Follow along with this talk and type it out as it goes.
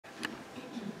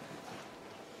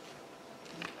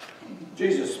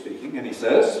Jesus speaking, and he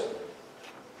says,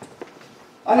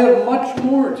 I have much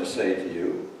more to say to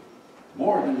you,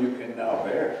 more than you can now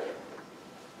bear.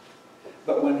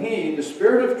 But when he, the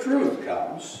Spirit of truth,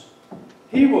 comes,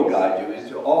 he will guide you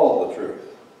into all the truth.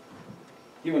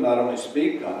 He will not only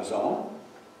speak on his own,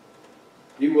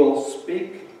 he will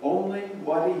speak only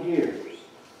what he hears,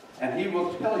 and he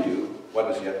will tell you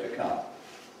what is yet to come.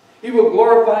 He will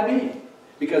glorify me,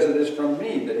 because it is from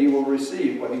me that he will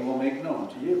receive what he will make known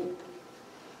to you.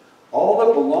 All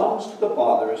that belongs to the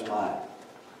Father is mine.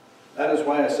 That is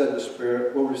why I said the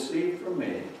Spirit will receive from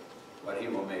me what he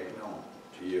will make known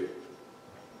to you.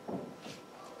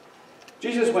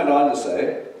 Jesus went on to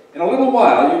say, in a little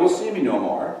while you will see me no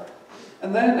more,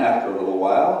 and then after a little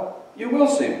while you will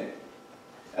see me.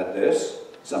 At this,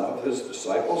 some of his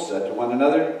disciples said to one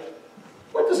another,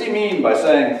 what does he mean by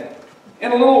saying,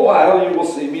 in a little while you will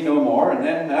see me no more, and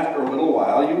then after a little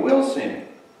while you will see me?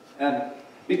 And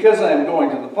because I am going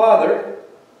to the Father,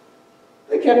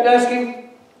 they kept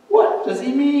asking, what does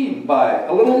he mean by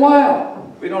a little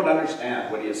while? We don't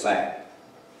understand what he is saying.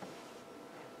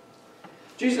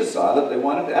 Jesus saw that they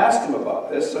wanted to ask him about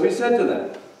this, so he said to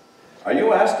them, are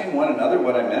you asking one another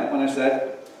what I meant when I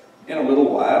said, in a little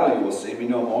while you will see me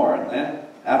no more, and then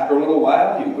after a little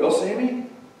while you will see me?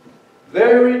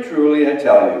 Very truly I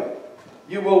tell you,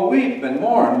 you will weep and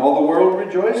mourn while the world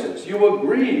rejoices. You will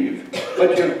grieve,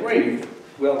 but your grief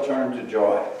will turn to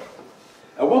joy.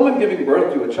 A woman giving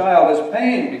birth to a child has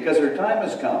pain because her time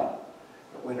has come.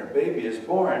 But when her baby is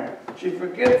born, she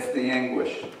forgets the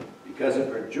anguish because of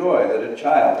her joy that a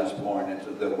child is born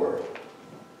into the world.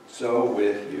 So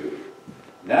with you.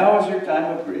 Now is your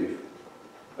time of grief,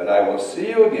 but I will see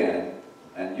you again,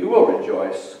 and you will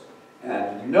rejoice,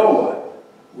 and no one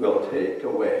will take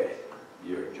away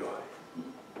your joy.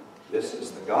 This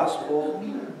is the gospel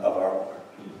of our Lord.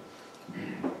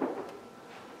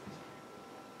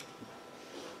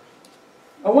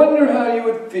 I wonder how you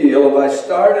would feel if I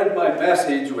started my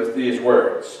message with these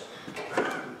words.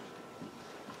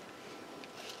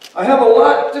 I have a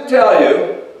lot to tell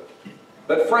you,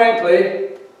 but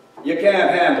frankly, you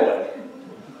can't handle it.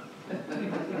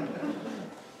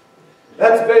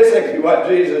 That's basically what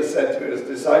Jesus said to his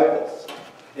disciples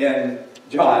in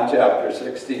John chapter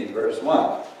 16, verse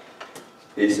 1.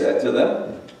 He said to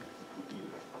them,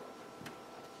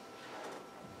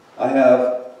 I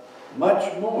have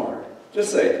much more to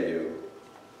say to you,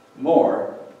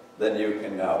 more than you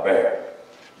can now bear.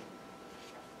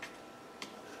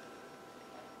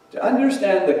 To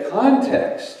understand the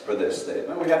context for this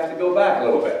statement, we have to go back a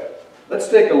little bit. Let's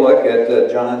take a look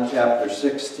at John chapter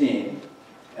 16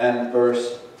 and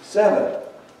verse 7.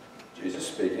 Jesus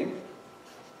speaking.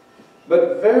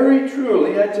 But very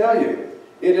truly I tell you,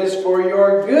 it is for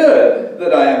your good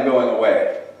that I am going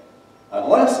away.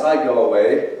 Unless I go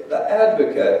away, the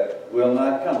advocate will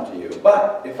not come to you.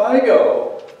 But if I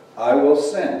go, I will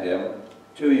send him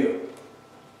to you.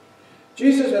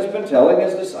 Jesus has been telling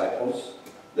his disciples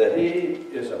that he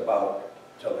is about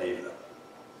to leave them.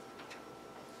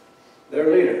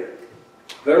 Their leader,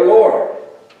 their Lord,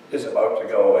 is about to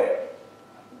go away.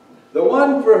 The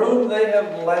one for whom they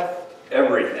have left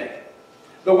everything.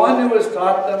 The one who has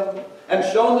taught them and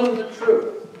shown them the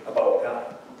truth about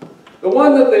God. The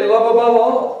one that they love above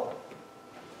all.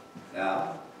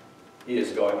 Now, he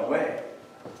is going away.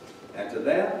 And to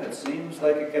them, it seems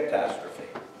like a catastrophe.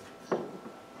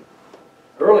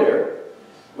 Earlier,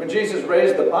 when Jesus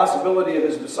raised the possibility of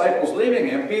his disciples leaving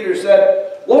him, Peter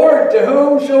said, Lord, to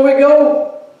whom shall we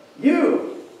go?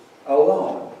 You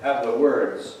alone have the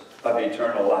words of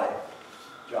eternal life.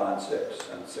 John 6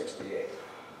 and 68.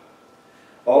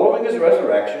 Following his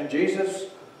resurrection, Jesus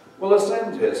will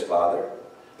ascend to his Father,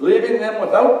 leaving them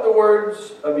without the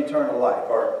words of eternal life,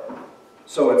 or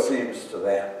so it seems to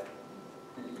them.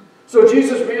 So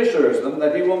Jesus reassures them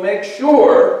that he will make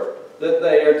sure that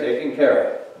they are taken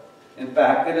care of. In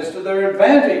fact, it is to their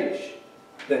advantage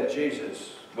that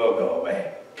Jesus will go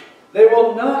away. They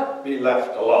will not be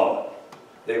left alone.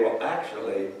 They will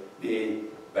actually be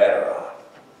better off.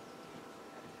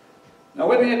 Now,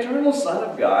 when the eternal Son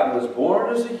of God was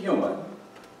born as a human,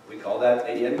 we call that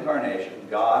the incarnation,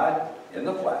 God in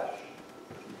the flesh.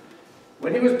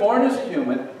 When he was born as a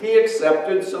human, he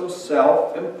accepted some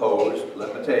self-imposed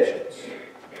limitations.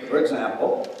 For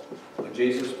example, when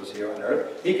Jesus was here on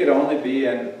earth, he could only be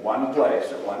in one place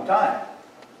at one time.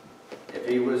 If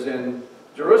he was in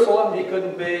Jerusalem, he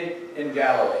couldn't be in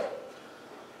Galilee.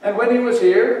 And when he was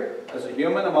here, as a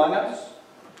human among us,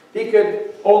 he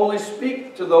could only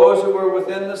speak to those who were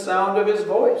within the sound of his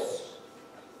voice.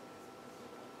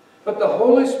 But the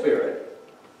Holy Spirit,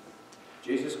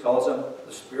 Jesus calls him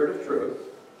the Spirit of truth,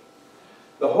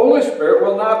 The Holy Spirit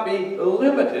will not be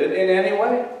limited in any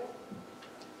way.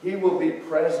 He will be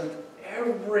present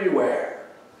everywhere,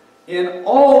 in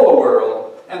all the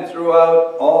world, and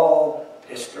throughout all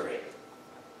history.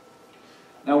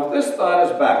 Now, with this thought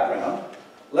as background,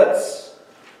 let's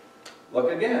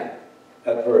look again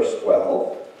at verse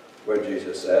 12, where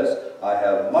Jesus says, I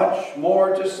have much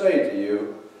more to say to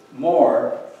you,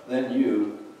 more than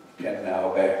you can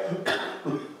now bear.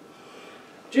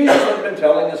 Jesus had been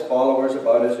telling his followers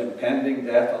about his impending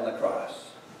death on the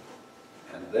cross,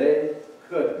 and they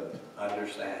couldn't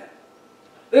understand.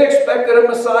 They expected a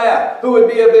Messiah who would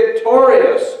be a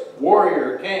victorious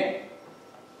warrior king,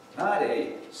 not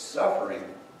a suffering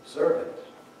servant.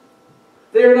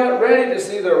 They are not ready to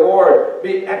see their Lord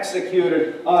be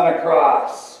executed on a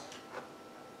cross,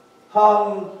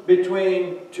 hung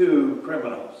between two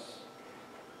criminals.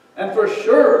 And for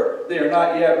sure, they are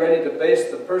not yet ready to face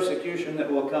the persecution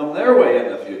that will come their way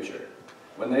in the future,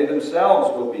 when they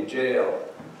themselves will be jailed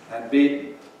and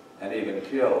beaten and even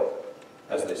killed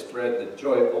as they spread the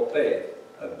joyful faith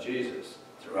of Jesus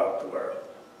throughout the world.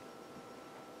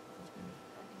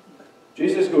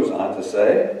 Jesus goes on to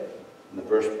say, in the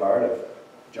first part of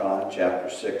John chapter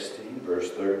 16, verse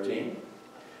 13,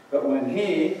 but when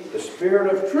He, the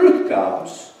Spirit of truth,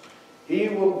 comes, He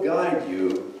will guide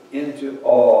you into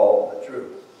all the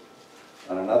truth.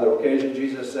 On another occasion,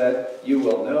 Jesus said, you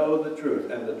will know the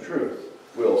truth, and the truth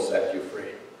will set you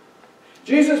free.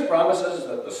 Jesus promises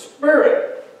that the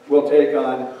Spirit will take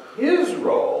on His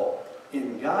role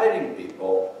in guiding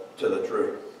people to the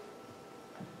truth.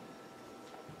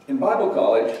 In Bible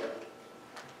college,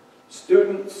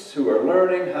 students who are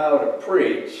learning how to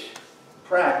preach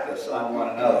practice on one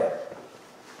another.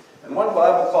 And one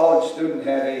Bible college student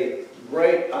had a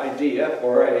great idea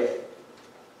for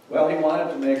he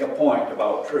wanted to make a point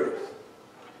about truth.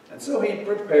 And so he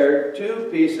prepared two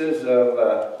pieces of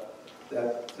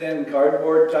that thin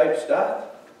cardboard type stuff.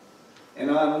 And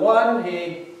on one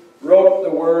he wrote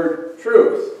the word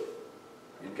truth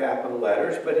in capital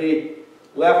letters, but he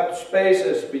left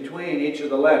spaces between each of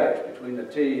the letters, between the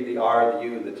T, the R, the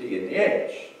U, the T, and the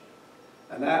H.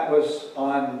 And that was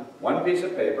on one piece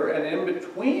of paper, and in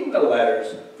between the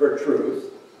letters for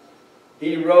truth,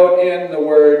 he wrote in the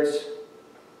words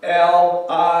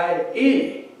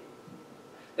L-I-E.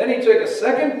 Then he took a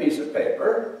second piece of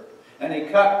paper, and he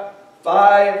cut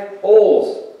 5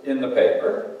 holes in the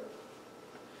paper,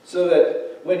 so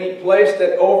that when he placed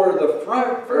it over the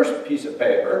first piece of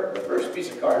paper, the first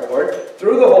piece of cardboard,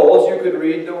 through the holes you could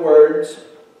read the word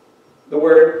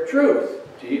truth,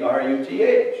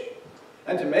 T-R-U-T-H.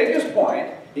 And to make his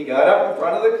point, he got up in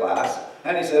front of the class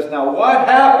and he says, now what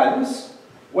happens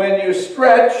when you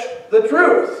stretch the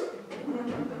truth?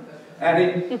 And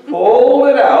he pulled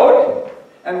it out,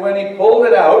 and when he pulled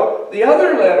it out, the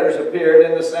other letters appeared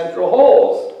in the central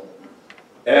holes.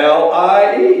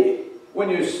 L-I-E. When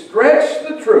you stretch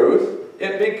the truth,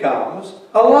 it becomes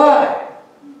a lie.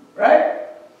 Right?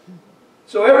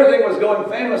 So everything was going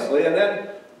famously, and then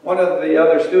one of the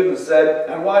other students said,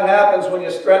 and what happens when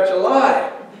you stretch a lie?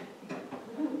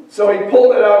 So he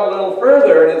pulled it out a little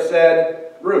further, and it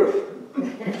said, Ruth.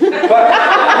 But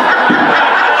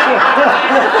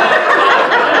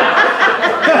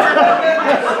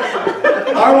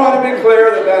I want to be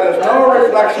clear that that is no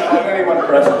reflection on anyone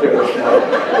present here this morning.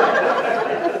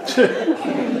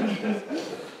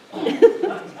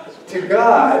 To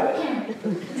God,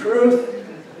 truth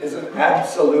is an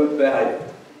absolute value.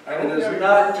 And it is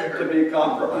not to be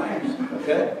compromised.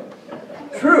 Okay?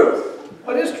 Truth.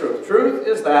 What is truth? Truth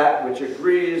is that which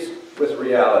agrees with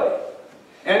reality.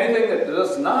 Anything that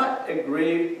does not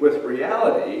agree with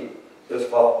reality is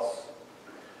false.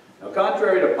 Now,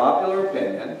 contrary to popular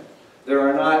opinion, there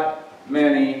are not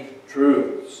many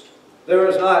truths. There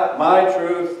is not my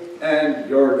truth and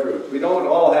your truth. We don't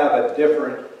all have a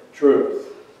different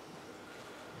truth.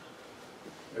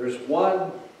 There's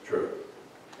one truth.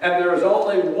 And there is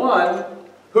only one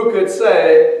who could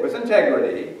say with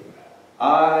integrity,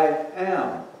 I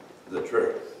am the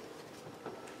truth.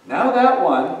 Now that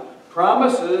one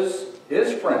promises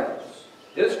his friends,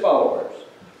 his followers,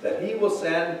 that he will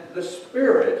send the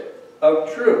Spirit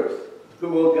of truth who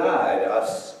will guide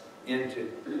us into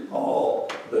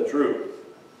all the truth.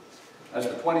 As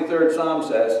the 23rd Psalm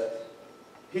says,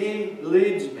 He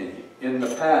leads me in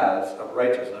the paths of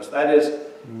righteousness. That is,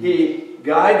 He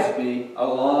guides me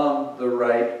along the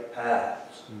right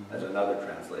paths, as another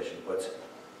translation puts it.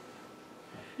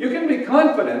 You can be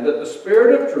confident that the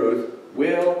Spirit of truth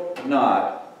will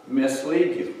not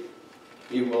mislead you.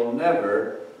 He will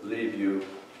never lead you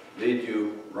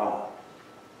wrong.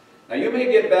 Now, you may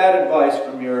get bad advice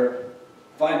from your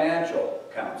financial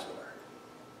counselor.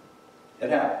 It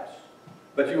happens.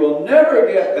 But you will never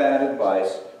get bad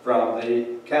advice from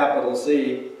the capital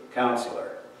C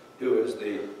counselor, who is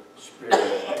the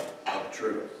Spirit of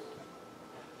truth.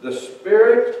 The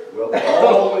Spirit will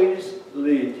always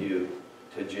lead you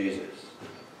to Jesus.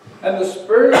 And the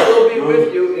Spirit will be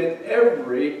with you in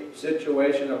every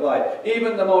situation of life,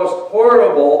 even the most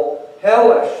horrible,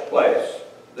 hellish place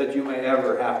that you may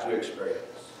ever have to experience.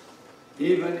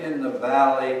 Even in the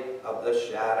valley of the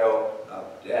shadow of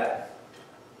death,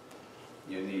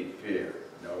 you need fear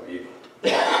no evil.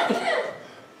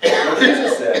 Now,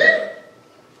 Jesus said,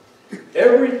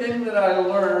 everything that I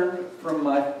learned from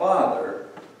my Father,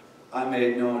 I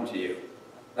made known to you.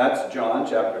 That's John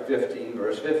chapter 15,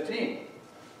 verse 15.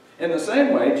 In the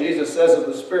same way, Jesus says of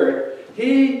the Spirit,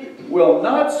 He will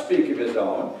not speak of His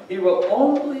own. He will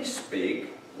only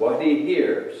speak what He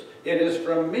hears. It is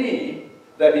from me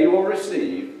that He will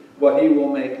receive what He will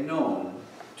make known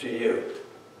to you.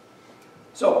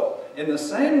 So, in the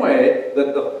same way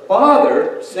that the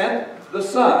Father sent the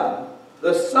Son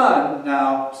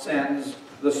now sends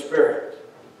the Spirit.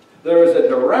 There is a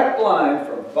direct line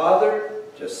from Father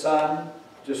to Son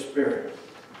to Spirit.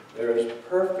 There is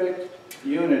perfect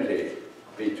unity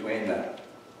between them.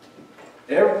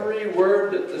 Every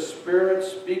word that the Spirit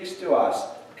speaks to us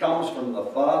comes from the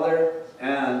Father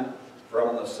and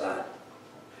from the Son.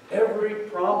 Every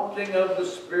prompting of the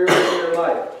Spirit in your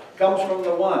life comes from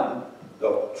the one,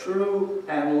 the true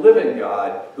and living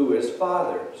God, who is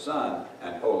Father, Son,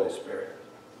 and Holy Spirit.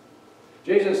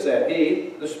 Jesus said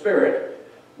He, the Spirit,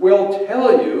 will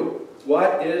tell you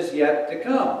what is yet to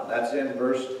come. That's in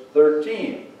verse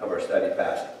 13 of our study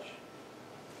passage.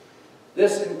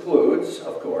 This includes,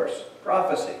 of course,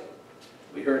 prophecy.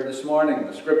 We heard this morning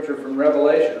the scripture from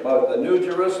Revelation about the New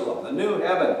Jerusalem, the new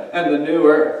heaven, and the new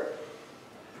earth.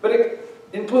 But it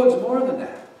includes more than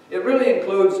that. It really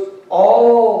includes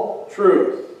all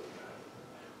truth.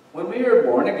 When we are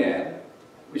born again,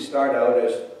 we start out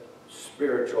as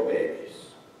spiritual babies.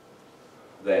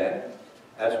 Then,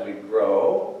 as we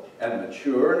grow and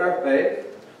mature in our faith,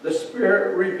 the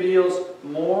Spirit reveals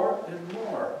more and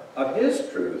more of His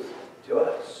truth to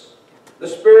us. The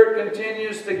Spirit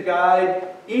continues to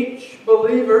guide each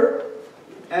believer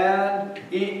and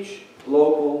each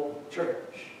local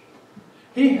church.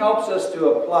 He helps us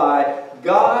to apply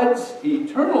God's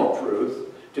eternal truth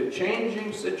to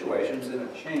changing situations in a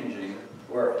changing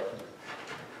world.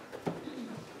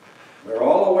 We're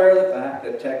all aware of the fact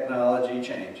that technology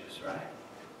changes, right?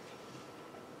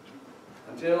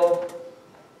 Until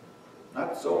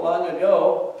not so long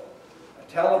ago,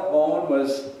 a telephone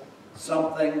was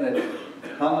something that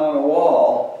hung on a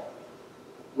wall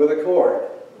with a cord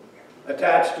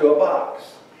attached to a box,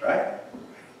 right?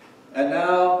 And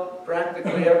now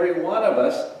practically every one of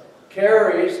us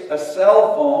carries a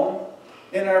cell phone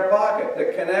in our pocket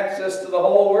that connects us to the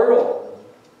whole world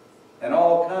and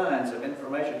all kinds of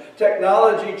information.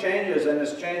 Technology changes and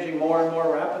is changing more and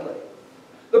more rapidly.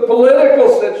 The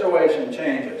political situation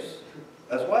changes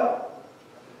as well.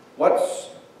 What's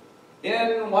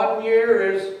in one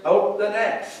year is out the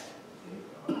next.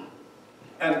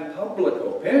 And public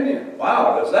opinion,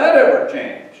 wow, does that ever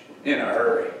change in a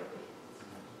hurry?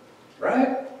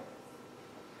 Right?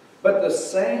 But the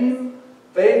same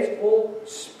faithful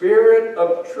Spirit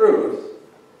of truth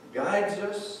guides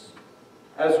us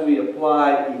as we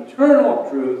apply eternal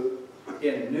truth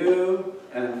in new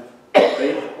and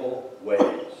faithful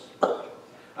ways.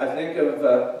 I think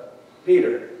of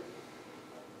Peter.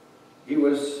 He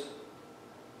was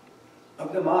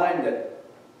of the mind that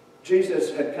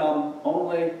Jesus had come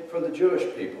only for the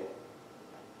Jewish people.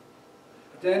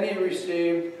 But then he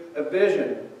received a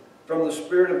vision from the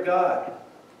Spirit of God,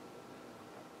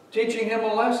 teaching him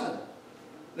a lesson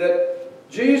that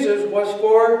Jesus was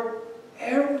for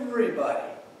everybody.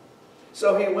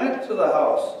 So he went to the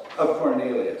house of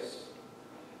Cornelius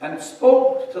and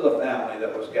spoke to the family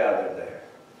that was gathered there.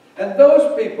 And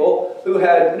those people who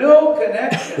had no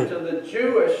connection to the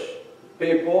Jewish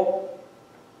people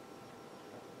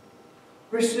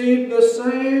received the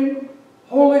same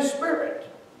Holy Spirit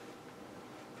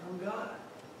from God.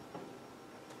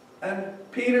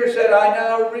 And Peter said, I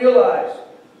now realize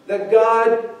that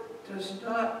God does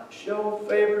not show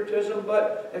favoritism,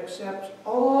 but accepts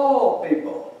all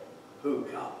people who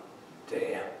come to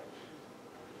Him.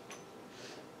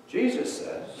 Jesus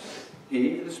says,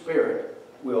 He, the Spirit,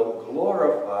 will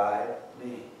glorify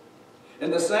me. In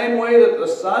the same way that the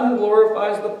Son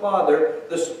glorifies the Father,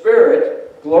 the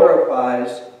Spirit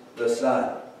glorifies the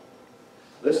Son.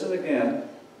 Listen again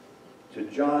to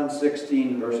John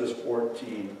 16, verses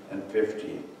 14 and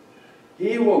 15.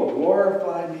 He will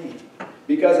glorify me,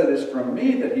 because because it is from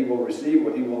me that he will receive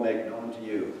what he will make known to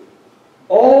you.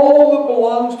 All that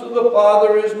belongs to the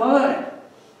Father is mine.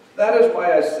 That is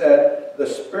why I said, the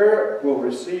Spirit will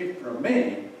receive from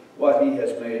me what he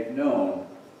has made known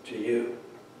to you.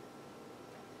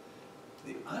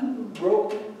 The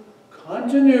unbroken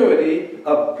continuity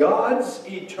of God's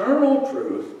eternal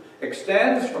truth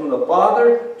extends from the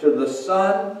Father to the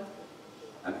Son,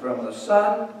 and from the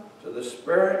Son to the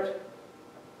Spirit,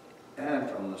 and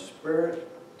from the Spirit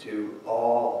to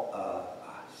all of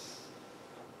us.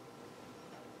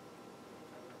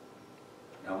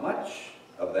 Now, much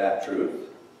of that truth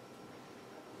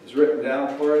is written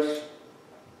down for us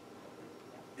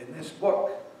in this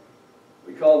book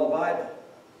we call the Bible.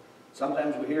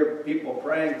 Sometimes we hear people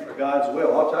praying for God's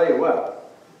will. I'll tell you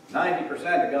what, 90%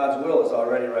 of God's will is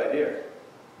already right here,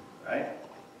 right?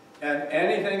 And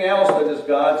anything else that is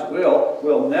God's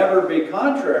will never be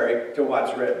contrary to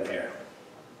what's written here.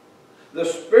 The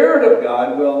Spirit of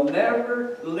God will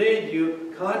never lead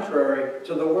you contrary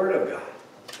to the Word of God.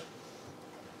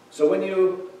 So when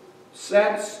you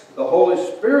sense the Holy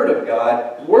Spirit of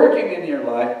God working in your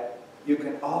life, you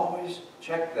can always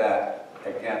check that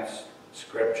against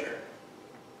Scripture.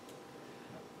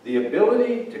 The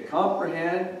ability to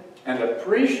comprehend and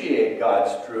appreciate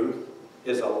God's truth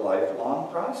is a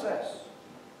lifelong process,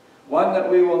 one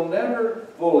that we will never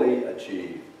fully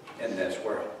achieve in this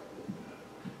world.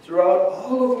 Throughout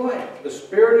all of life, the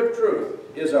Spirit of truth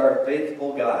is our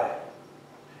faithful guide,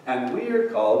 and we are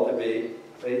called to be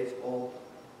faithful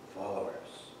followers.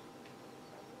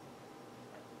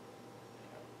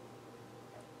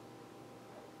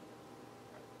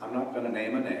 I'm not going to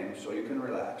name a name, so you can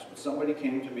relax, but somebody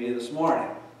came to me this morning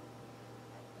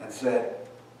and said,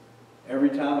 every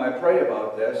time I pray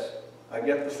about this, I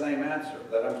get the same answer,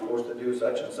 that I'm supposed to do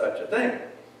such and such a thing.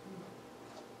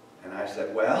 And I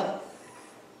said, well,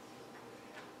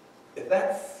 if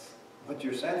that's what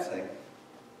you're sensing,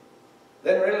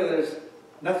 then really there's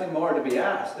nothing more to be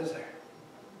asked, is there?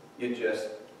 You just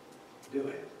do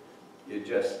it. You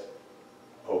just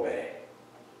obey.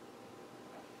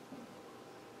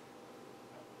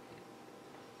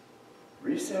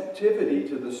 Receptivity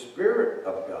to the Spirit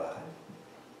of God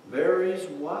varies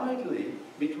widely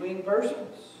between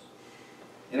persons.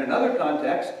 In another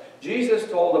context, Jesus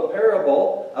told a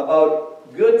parable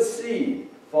about good seed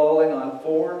falling on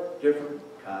 4 different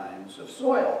kinds of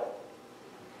soil.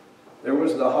 There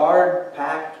was the hard,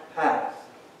 packed path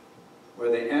where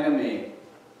the enemy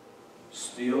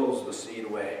steals the seed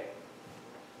away.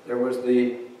 There was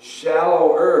the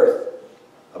shallow earth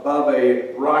above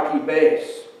a rocky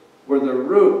base where the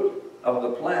root of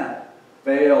the plant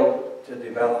failed to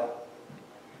develop.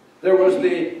 There was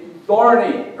the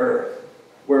thorny earth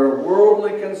where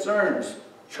worldly concerns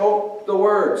choked the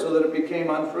word so that it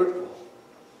became unfruitful.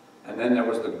 And then there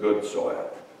was the good soil,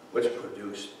 which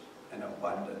produced an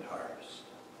abundant harvest.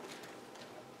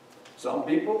 Some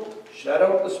people shut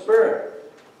out the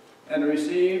Spirit and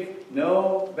receive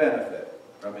no benefit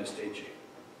from His teaching.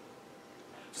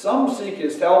 Some seek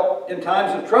His help in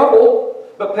times of trouble,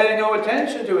 but pay no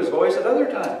attention to His voice at other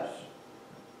times.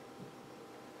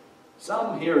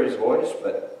 Some hear His voice,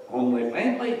 but only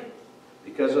faintly,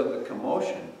 because of the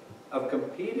commotion of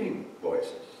competing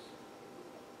voices.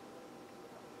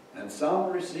 And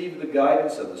some receive the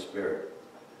guidance of the Spirit,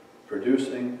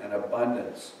 producing an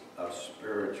abundance of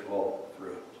spiritual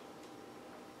fruit.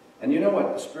 And you know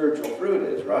what the spiritual fruit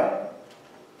is, right?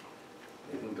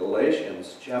 In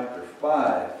Galatians chapter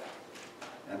 5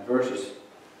 and verses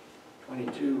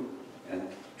 22 and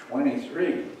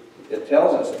 23, it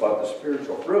tells us about the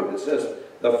spiritual fruit. It says,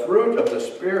 the fruit of the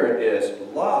Spirit is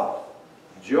love,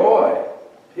 joy,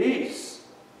 peace,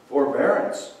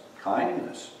 forbearance,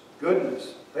 kindness,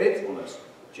 goodness, faithfulness,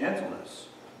 gentleness,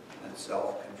 and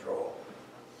self-control.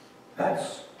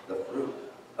 That's the fruit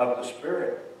of the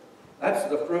Spirit. That's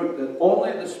the fruit that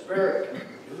only the Spirit can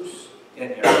produce in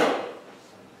your life.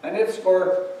 And it's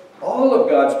for all of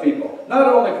God's people,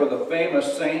 not only for the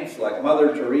famous saints like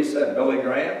Mother Teresa and Billy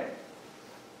Graham,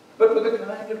 but for the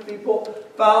kind of people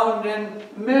found in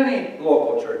many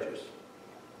local churches,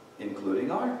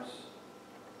 including ours.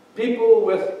 People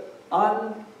with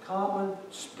uncommon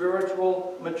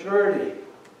spiritual maturity,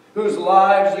 whose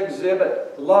lives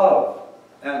exhibit love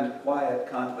and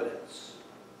quiet confidence.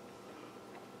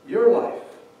 Your life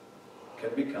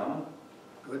can become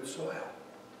good soil.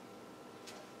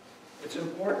 It's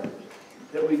important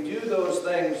that we do those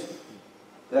things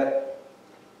that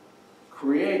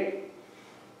create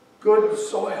good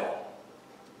soil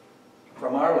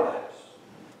from our lives.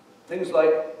 Things like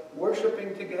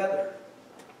worshiping together.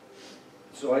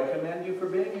 So I commend you for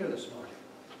being here this morning.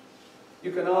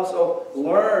 You can also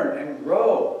learn and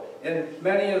grow in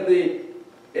many of the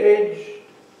age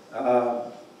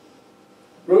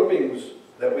groupings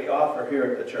that we offer here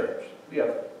at the church. We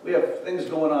have things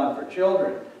going on for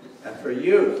children and for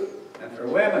youth and for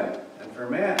women and for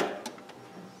men.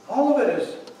 All of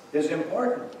it is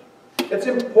important. It's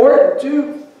important,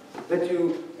 too, that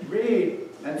you read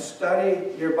and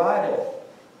study your Bible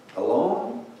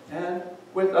alone and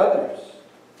with others.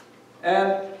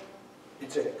 And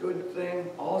it's a good thing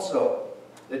also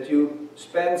that you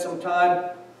spend some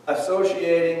time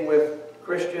associating with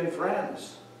Christian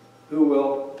friends who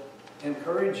will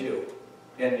encourage you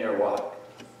in your walk.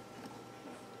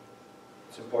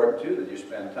 It's important, too, that you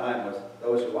spend time with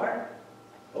those who aren't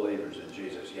believers in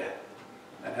Jesus yet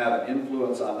and have an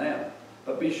influence on them.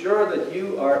 But be sure that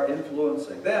you are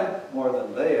influencing them more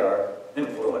than they are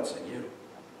influencing you.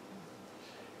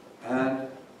 And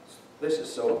this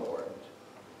is so important.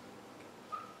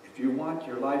 If you want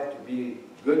your life to be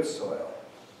good soil,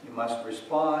 you must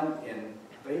respond in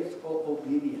faithful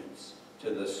obedience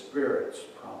to the Spirit's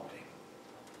prompting.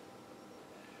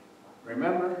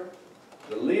 Remember,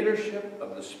 the leadership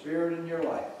of the Spirit in your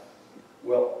life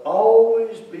will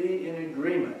always be in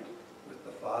agreement with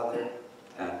the Father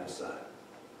and the Son.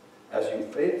 As you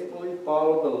faithfully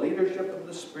follow the leadership of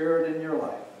the Spirit in your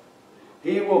life,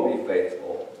 He will be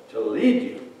faithful to lead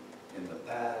you in the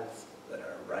paths that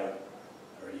are right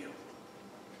for you.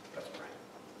 Let's pray.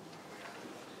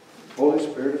 Holy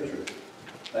Spirit of truth,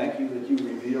 thank you that you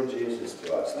reveal Jesus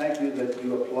to us. Thank you that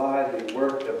you apply the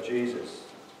work of Jesus,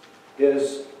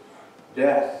 His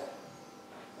death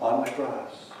on the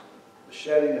cross, the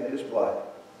shedding of His blood,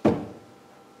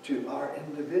 to our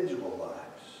individual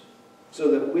lives,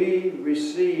 so that we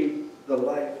receive the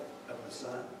life of the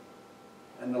Son.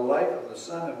 And the life of the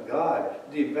Son of God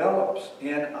develops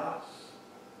in us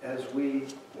as we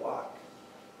walk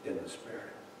in the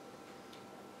Spirit.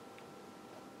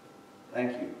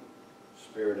 Thank you,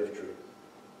 Spirit of truth,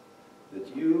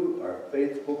 that you are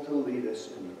faithful to lead us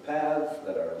in the paths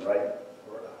that are right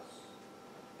for us,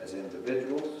 as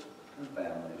individuals and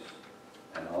families,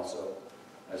 and also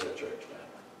as a church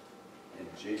family. In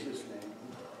Jesus' name.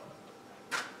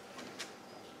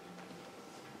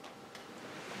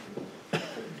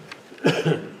 Thank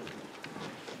you.